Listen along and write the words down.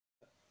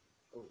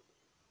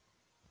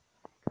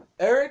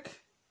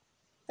Eric?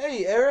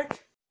 Hey,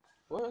 Eric.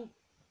 What?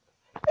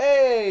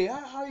 Hey,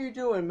 how you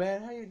doing,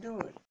 man? How you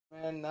doing?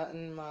 Man,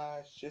 nothing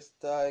much.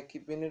 Just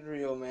keeping it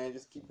real, man.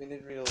 Just keeping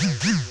it real.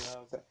 Like, you know what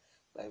I'm saying?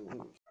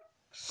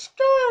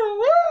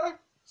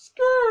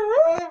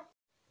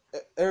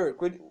 Like,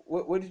 Eric,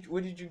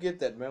 where did you get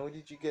that, man? Where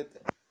did you get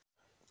that?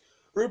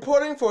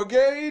 Reporting for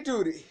gay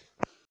duty.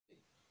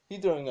 He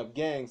throwing up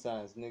gang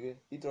signs, nigga.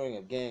 He throwing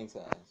up gang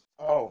signs.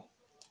 Oh,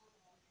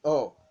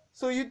 oh.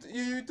 So you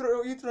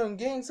throwing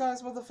gang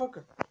signs,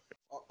 motherfucker?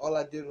 All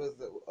I did was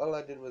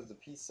the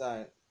peace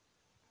sign.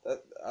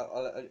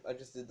 I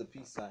just did the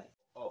peace sign.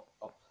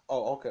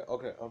 Okay.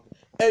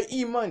 Hey,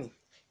 E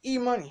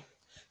Money,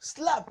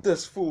 slap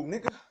this fool,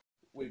 nigga.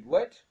 Wait,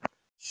 what?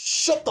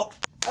 Shut the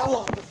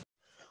hell up!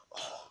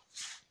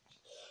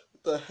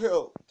 What the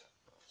hell?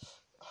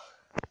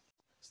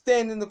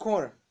 Stand in the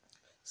corner.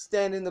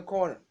 Stand in the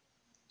corner.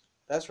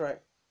 That's right.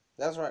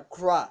 That's right.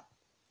 Cry.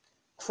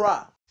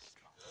 Cry.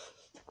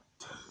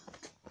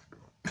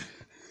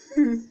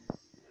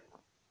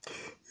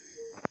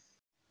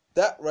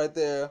 That right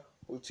there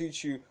will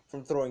teach you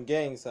from throwing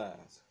gang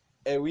signs.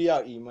 Hey, we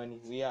out, E Money.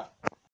 We out.